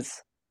interesting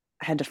because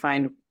I had to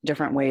find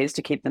different ways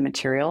to keep the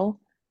material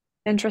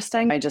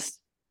interesting.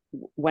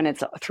 When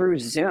it's through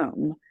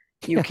Zoom,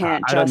 you Yeah,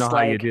 can't I don't know just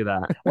how you like, do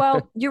that.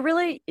 well, you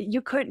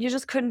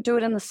just couldn't do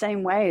it in the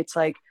same way. It's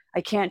like,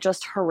 I can't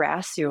just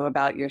harass you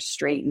about your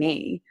straight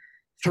knee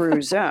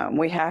through Zoom.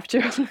 We have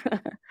to,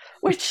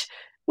 which,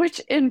 which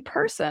in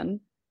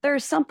person,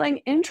 there's something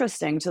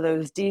interesting to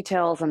those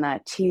details and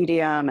that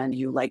tedium, and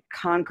you like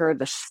conquer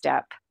the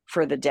step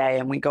for the day,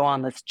 and we go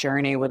on this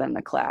journey within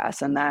the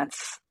class, and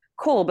that's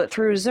cool. But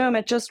through Zoom,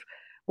 it just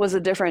was a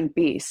different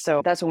beast.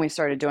 So that's when we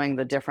started doing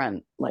the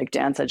different like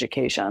dance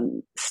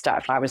education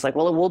stuff. I was like,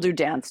 well, we'll do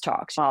dance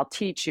talks. I'll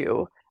teach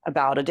you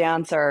about a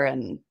dancer,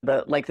 and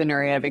the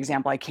Nureyev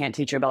example. I can't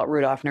teach you about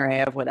Rudolf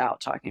Nureyev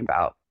without talking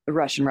about the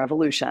Russian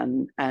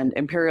Revolution and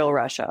Imperial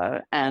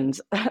Russia and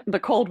the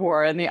Cold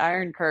War and the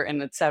Iron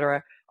Curtain, et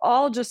cetera,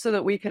 all just so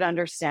that we could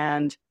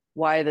understand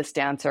why this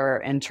dancer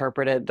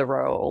interpreted the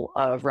role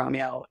of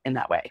Romeo in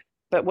that way.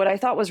 But what I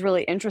thought was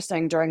really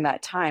interesting during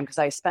that time, because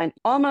I spent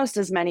almost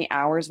as many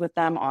hours with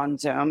them on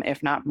Zoom,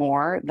 if not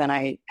more, than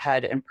I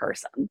had in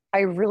person,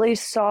 I really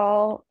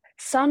saw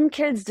some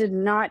kids did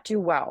not do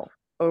well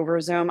over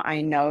Zoom.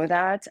 I know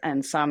that.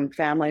 And some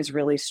families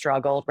really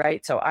struggled,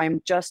 right? So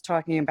I'm just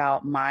talking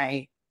about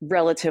my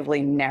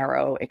relatively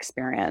narrow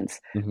experience.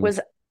 Mhm.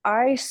 Was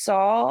I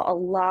saw a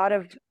lot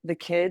of the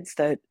kids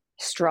that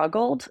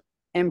struggled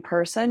in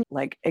person,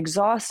 like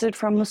exhausted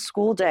from the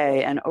school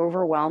day and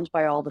overwhelmed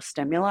by all the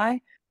stimuli.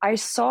 I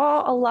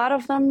saw a lot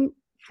of them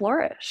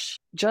flourish,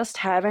 just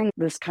having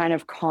this kind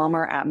of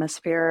calmer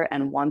atmosphere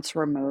and once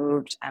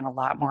removed and a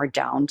lot more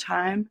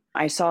downtime.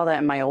 I saw that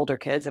in my older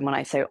kids. And when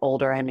I say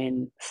older, I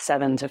mean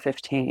 7 to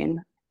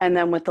 15. And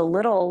then with the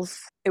littles,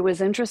 it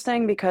was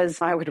interesting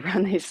because I would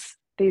run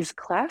these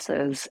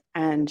classes,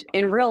 and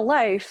in real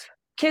life,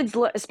 kids,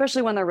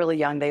 especially when they're really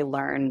young, they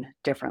learn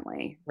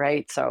differently,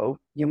 right? So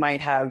you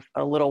might have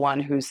a little one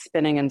who's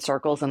spinning in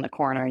circles in the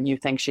corner and you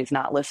think she's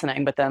not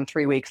listening, but then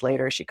 3 weeks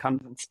later, she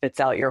comes and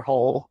spits out your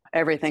whole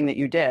everything that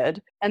you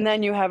did. And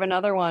then you have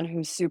another one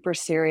who's super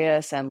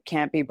serious and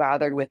can't be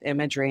bothered with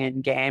imagery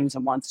and games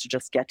and wants to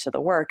just get to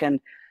the work. And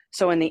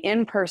so in the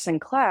in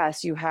person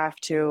class,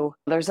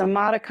 there's a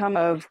modicum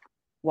of,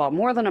 well,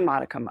 more than a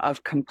modicum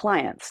of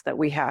compliance that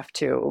we have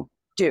to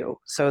do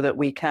so that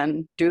we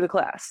can do the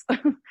class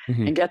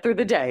Hmm. and get through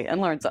the day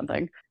and learn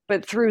something.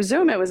 But through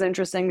Zoom, it was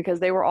interesting because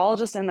they were all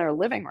just in their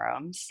living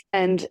rooms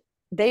and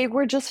they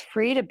were just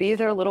free to be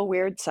their little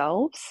weird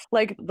selves.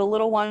 Like the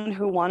little one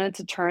who wanted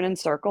to turn in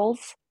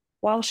circles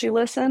while she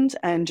listened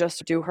and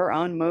just do her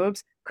own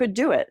moves could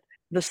do it.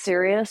 The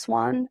serious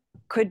one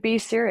could be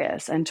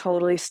serious and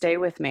totally stay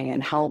with me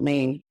and help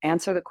me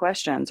answer the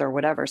questions or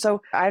whatever.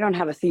 So I don't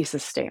have a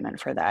thesis statement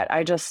for that.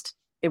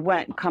 It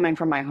went coming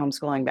from my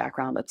homeschooling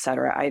background, et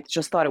cetera. I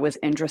just thought it was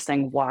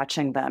interesting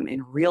watching them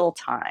in real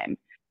time,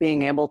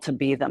 being able to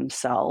be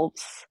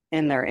themselves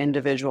in their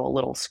individual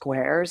little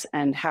squares,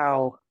 and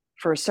how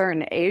for a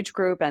certain age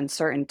group and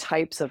certain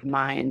types of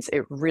minds,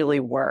 it really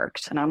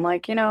worked. And I'm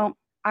like, I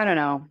don't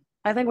know.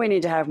 I think we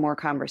need to have more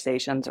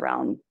conversations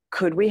around,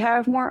 could we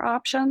have more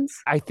options?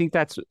 I think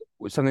that's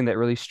something that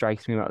really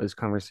strikes me about this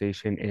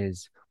conversation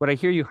is what I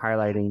hear you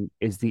highlighting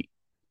is the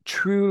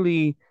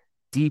truly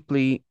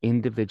deeply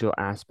individual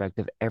aspect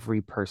of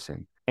every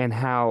person and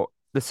how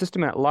the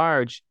system at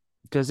large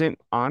doesn't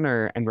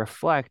honor and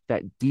reflect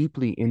that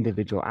deeply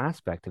individual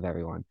aspect of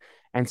everyone.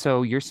 And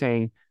so you're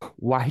saying,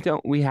 why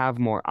don't we have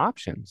more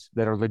options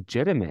that are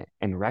legitimate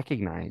and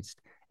recognized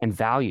and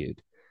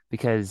valued?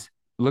 Because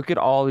look at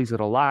all these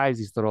little lives,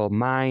 these little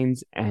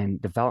minds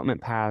and development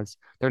paths.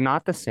 They're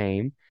not the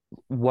same.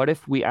 What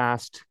if we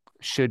asked,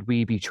 should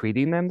we be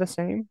treating them the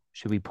same?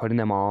 Should we putting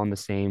them all on the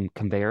same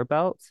conveyor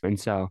belts? And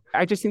so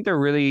I just think they're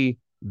really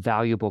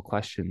valuable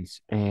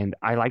questions. And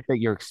I like that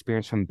your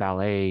experience from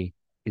ballet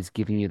is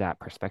giving you that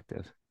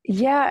perspective.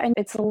 Yeah, and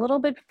it's a little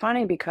bit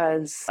funny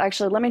because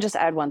actually, let me just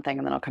add one thing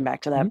and then I'll come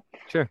back to that. Mhm.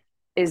 Sure.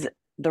 Is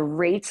the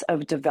rates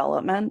of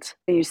development.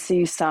 You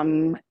see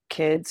some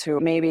kids who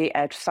maybe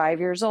at 5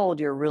 years old,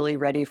 you're really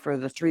ready for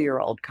the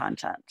 3-year-old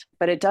content.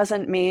 But it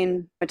doesn't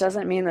mean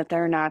that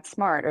they're not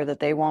smart or that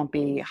they won't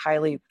be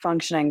highly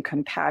functioning,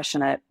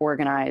 compassionate,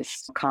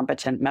 organized,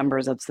 competent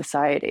members of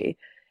society.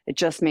 It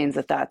just means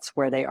that that's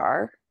where they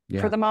are for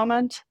Yeah. the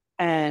moment.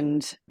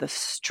 And the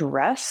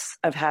stress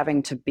of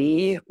having to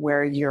be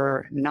where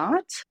you're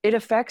not, it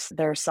affects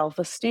their self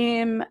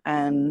esteem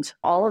and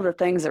all of the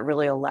things that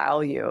really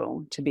allow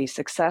you to be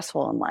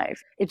successful in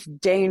life. It's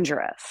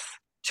dangerous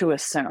to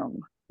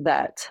assume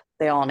that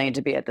they all need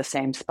to be at the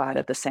same spot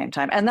at the same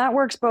time. And that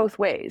works both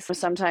ways.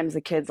 Sometimes the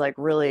kids like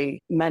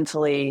really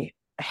mentally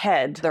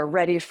ahead, they're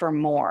ready for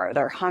more,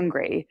 they're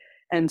hungry.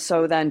 And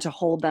so then to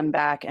hold them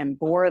back and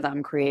bore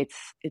them creates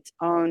it's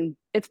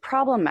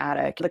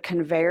problematic. The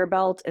conveyor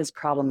belt is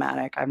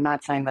problematic. I'm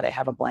not saying that I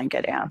have a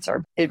blanket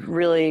answer.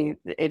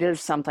 It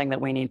is something that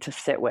we need to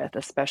sit with,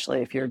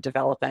 especially if you're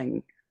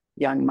developing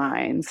young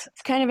minds.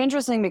 It's kind of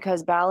interesting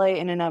because ballet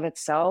in and of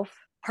itself,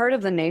 part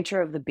of the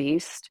nature of the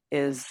beast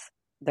is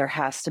there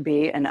has to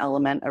be an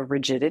element of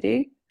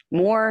rigidity,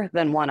 more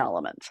than one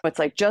element. It's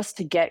like just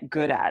to get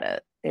good at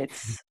it.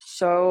 It's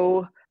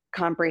so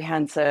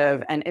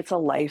comprehensive and it's a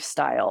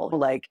lifestyle.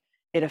 Like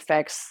it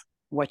affects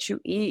what you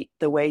eat,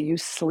 the way you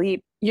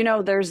sleep.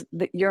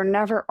 You're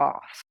never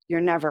off.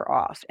 You're never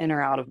off in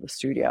or out of the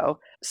studio.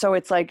 So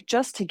it's like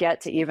just to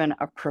get to even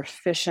a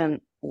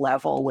proficient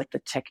level with the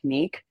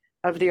technique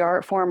of the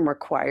art form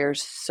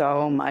requires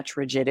so much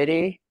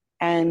rigidity.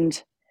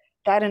 And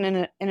that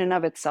in and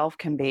of itself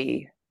can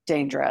be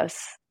dangerous.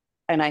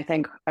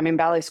 And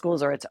ballet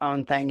schools are its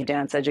own thing.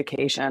 Dance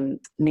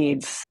education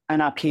needs an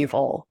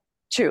upheaval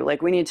too.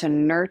 Like we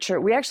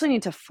actually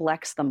need to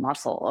flex the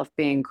muscle of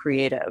being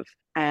creative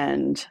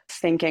and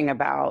thinking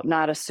about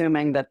not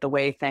assuming that the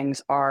way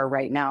things are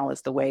right now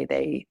is the way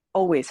they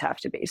always have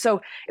to be.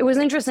 So it was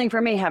interesting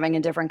for me having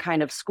a different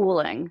kind of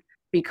schooling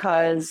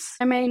because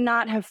I may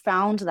not have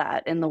found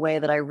that in the way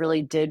that I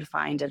really did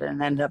find it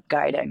and ended up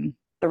guiding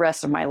the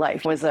rest of my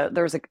life.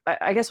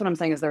 I guess what I'm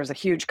saying is there's a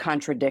huge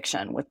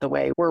contradiction with the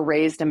way we're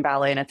raised in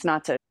ballet. And it's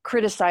not to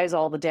criticize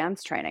all the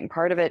dance training.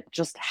 Part of it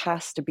just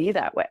has to be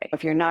that way.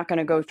 If you're not going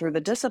to go through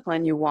the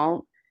discipline, you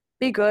won't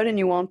be good and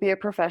you won't be a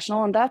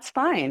professional. And that's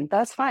fine.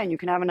 That's fine. You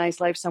can have a nice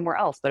life somewhere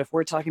else. But if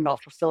we're talking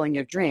about fulfilling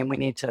your dream, we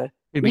need to,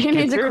 Maybe we get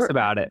need serious to,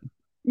 about it.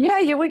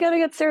 yeah, we got to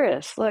get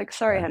serious. Like,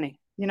 sorry, Yeah. honey,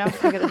 we got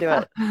to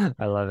do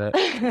I love it.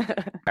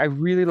 it. I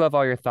really love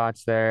all your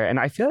thoughts there. And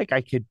I feel like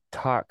I could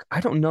talk. I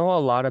don't know a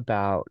lot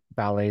about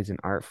ballet as an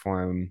art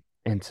form.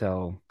 And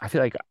so I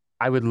feel like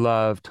I would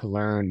love to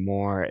learn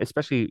more,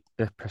 especially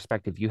the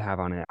perspective you have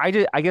on it. I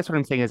guess what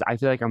I'm saying is I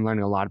feel like I'm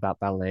learning a lot about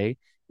ballet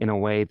in a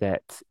way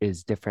that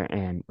is different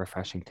and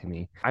refreshing to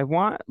me. I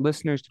want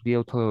listeners to be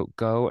able to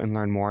go and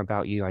learn more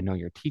about you. I know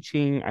you're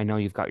teaching. I know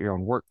you've got your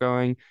own work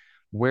going.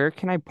 Where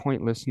can I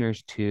point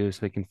listeners to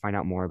so they can find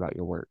out more about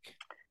your work?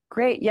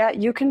 Great. Yeah,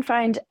 you can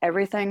find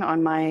everything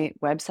on my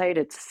website.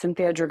 It's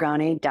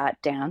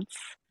cynthiadragoni.dance.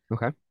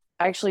 Okay.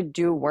 I actually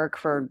do work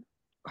for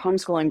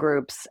homeschooling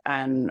groups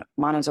and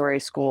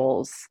Montessori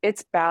schools.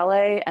 It's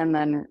ballet and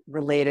then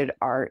related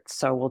art.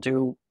 So we'll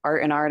do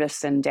art and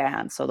artists and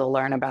dance. So they'll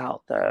learn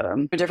about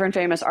the different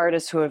famous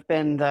artists who've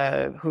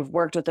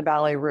worked with the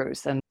Ballet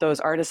Russe. And those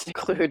artists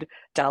include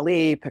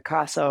Dali,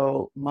 Picasso,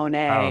 Oh,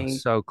 Monet,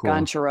 so cool.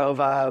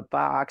 Goncharova,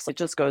 Bach. It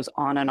just goes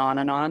on and on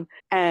and on.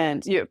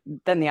 And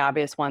then the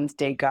obvious ones,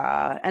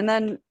 Degas, and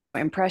then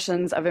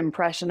impressions of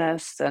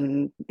impressionists,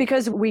 and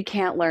because we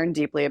can't learn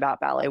deeply about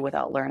ballet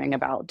without learning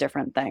about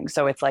different things,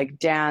 so it's like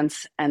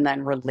dance and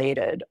then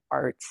related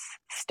arts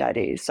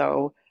studies.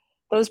 So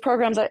those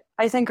programs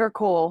I think are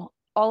cool.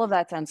 All of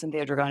that's on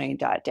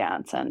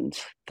cynthiadragoni.dance, and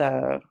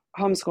the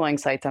homeschooling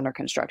site's under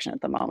construction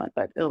at the moment,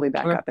 but it'll be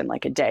back Okay. up in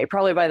like a day,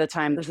 probably by the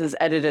time this is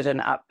edited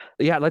and up.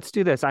 Yeah, let's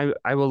do this.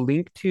 I will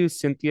link to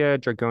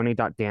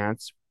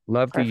cynthiadragoni.dance.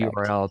 Love the Perfect.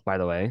 URL, by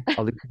the way.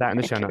 I'll link to that in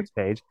the show Thank you. notes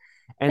page.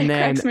 And It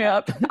then cracks me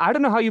up. I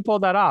don't know how you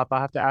pulled that off. I'll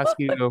have to ask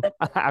you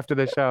after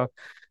the show.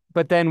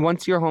 But then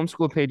once your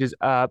homeschool page is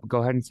up, go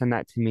ahead and send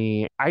that to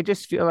me. I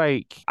feel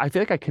like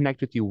I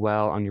connect with you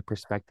well on your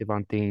perspective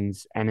on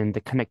things and in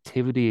the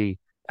connectivity,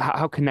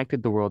 how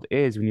connected the world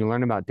is when you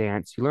learn about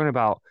dance. You learn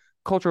about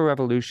cultural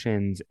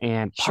revolutions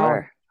and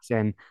politics Sure.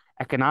 and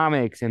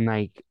economics and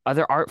like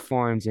other art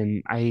forms.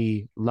 And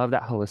I love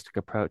that holistic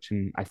approach.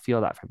 And I feel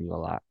that from you a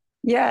lot.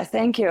 Yeah,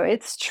 thank you.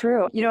 It's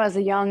true. As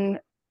a young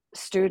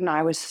student,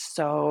 I was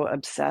so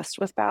obsessed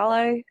with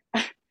ballet.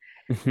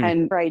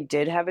 And I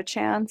did have a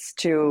chance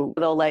to,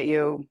 they'll let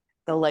you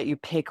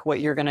pick what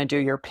you're going to do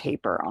your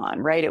paper on,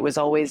 right? It was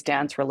always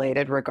dance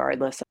related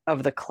regardless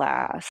of the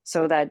class.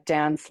 So that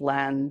dance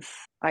lens,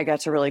 I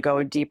got to really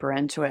go deeper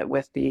into it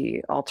with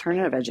the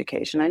alternative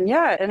education. And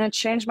yeah, and it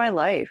changed my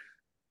life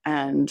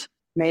and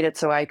made it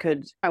so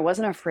I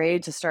wasn't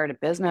afraid to start a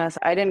business.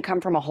 I didn't come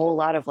from a whole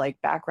lot of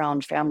like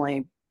background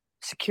family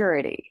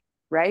security,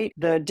 right?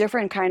 The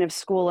different kind of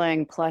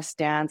schooling plus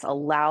dance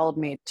allowed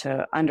me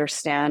to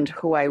understand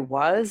who I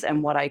was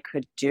and what I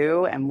could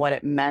do and what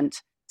it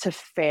meant to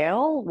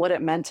fail, what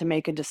it meant to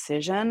make a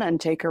decision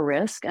and take a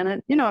risk. And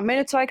it made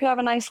it so I could have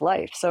a nice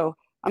life. So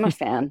I'm a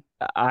fan.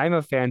 I'm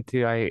a fan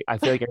too. I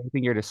feel like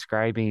everything you're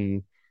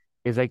describing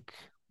is like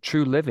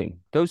true living.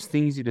 Those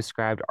things you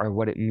described are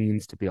what it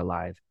means to be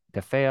alive,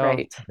 to fail,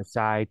 Right. to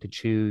decide, to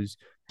choose,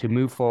 to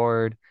move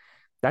forward.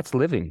 That's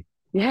living.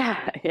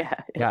 Yeah. Yeah.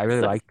 Yeah, I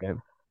really So like it.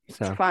 it's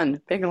So,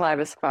 fun. Being alive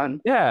is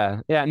fun. yeah,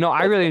 yeah. No,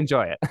 I really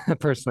enjoy it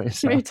personally.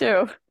 So, Me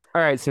too.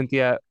 all right,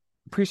 Cynthia,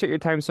 appreciate your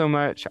time so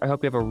much. I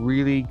hope you have a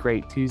really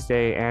great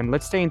Tuesday and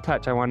let's stay in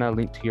touch. I want to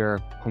link to your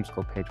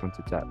homeschool page once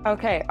it's up.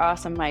 Okay.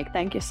 Awesome, Mike.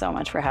 Thank you so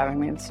much for having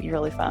me. This was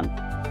really fun.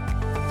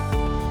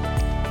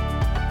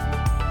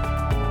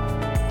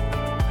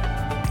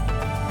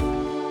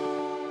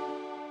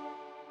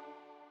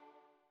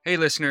 Hey,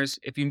 listeners,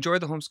 if you enjoy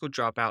the Homeschool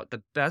Dropout,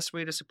 the best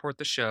way to support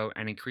the show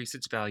and increase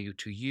its value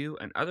to you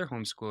and other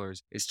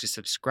homeschoolers is to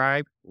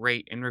subscribe,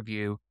 rate, and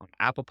review on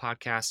Apple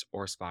Podcasts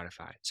or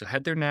Spotify. So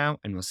head there now,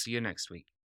 and we'll see you next week.